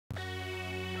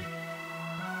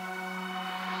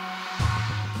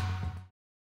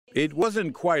It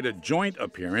wasn't quite a joint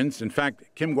appearance. In fact,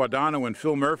 Kim Guadagno and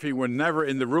Phil Murphy were never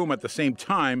in the room at the same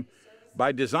time,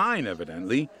 by design,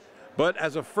 evidently. But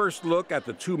as a first look at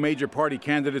the two major party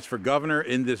candidates for governor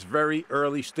in this very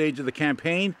early stage of the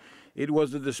campaign, it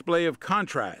was a display of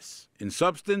contrasts in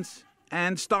substance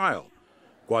and style.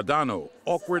 Guadagno,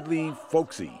 awkwardly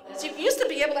folksy. So you used to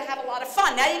be able to have a lot of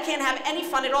fun. Now you can't have any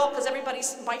fun at all because everybody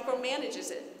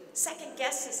micromanages it, second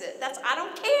guesses it. I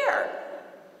don't care.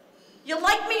 You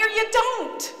like me or you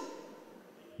don't.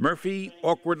 Murphy,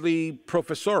 awkwardly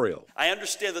professorial. I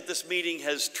understand that this meeting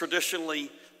has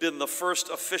traditionally been the first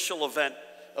official event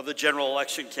of the general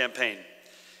election campaign.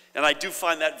 And I do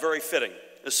find that very fitting,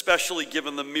 especially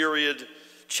given the myriad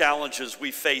challenges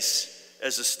we face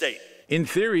as a state. In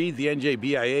theory, the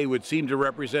NJBIA would seem to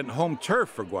represent home turf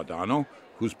for Guadagno,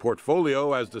 whose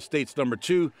portfolio as the state's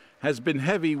 #2 has been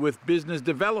heavy with business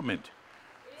development.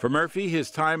 For Murphy,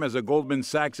 his time as a Goldman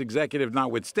Sachs executive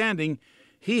notwithstanding,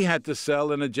 he had to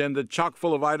sell an agenda chock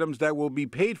full of items that will be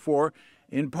paid for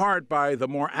in part by the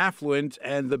more affluent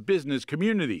and the business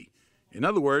community. In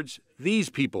other words, these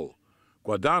people.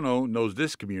 Guadagno knows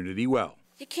this community well.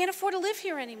 You can't afford to live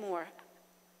here anymore.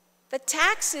 The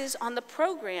taxes on the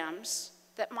programs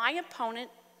that my opponent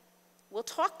will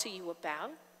talk to you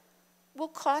about will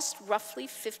cost roughly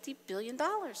 $50 billion.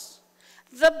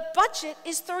 The budget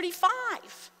is 35.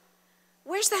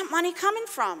 Where's that money coming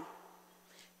from?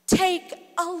 Take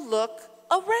a look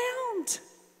around.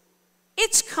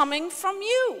 It's coming from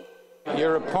you.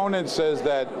 Your opponent says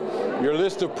that your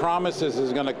list of promises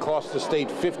is going to cost the state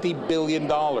 $50 billion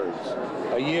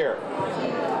a year.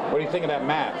 What do you think of that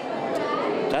math?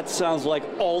 That sounds like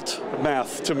alt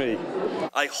math to me.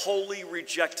 I wholly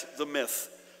reject the myth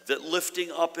that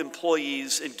lifting up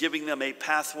employees and giving them a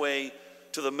pathway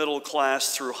to the middle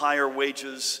class through higher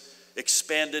wages,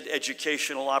 expanded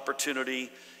educational opportunity,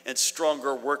 and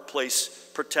stronger workplace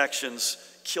protections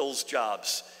kills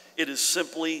jobs. It is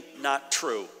simply not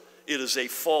true. It is a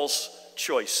false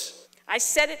choice. I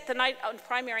said it the night on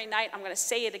primary night. I'm going to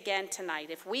say it again tonight.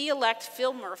 If we elect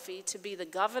Phil Murphy to be the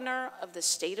governor of the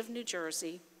state of New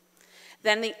Jersey,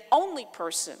 then the only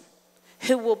person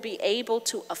who will be able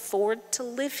to afford to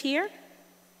live here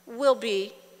will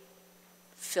be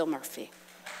Phil Murphy.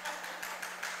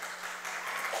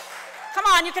 Come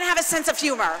on, you can have a sense of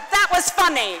humor. That was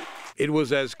funny. It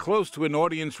was as close to an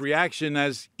audience reaction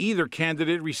as either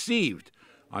candidate received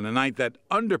on a night that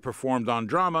underperformed on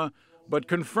drama, but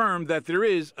confirmed that there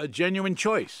is a genuine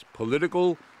choice,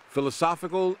 political,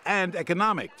 philosophical, and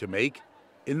economic, to make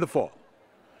in the fall.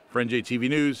 For NJTV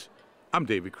News, I'm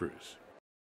David Cruz.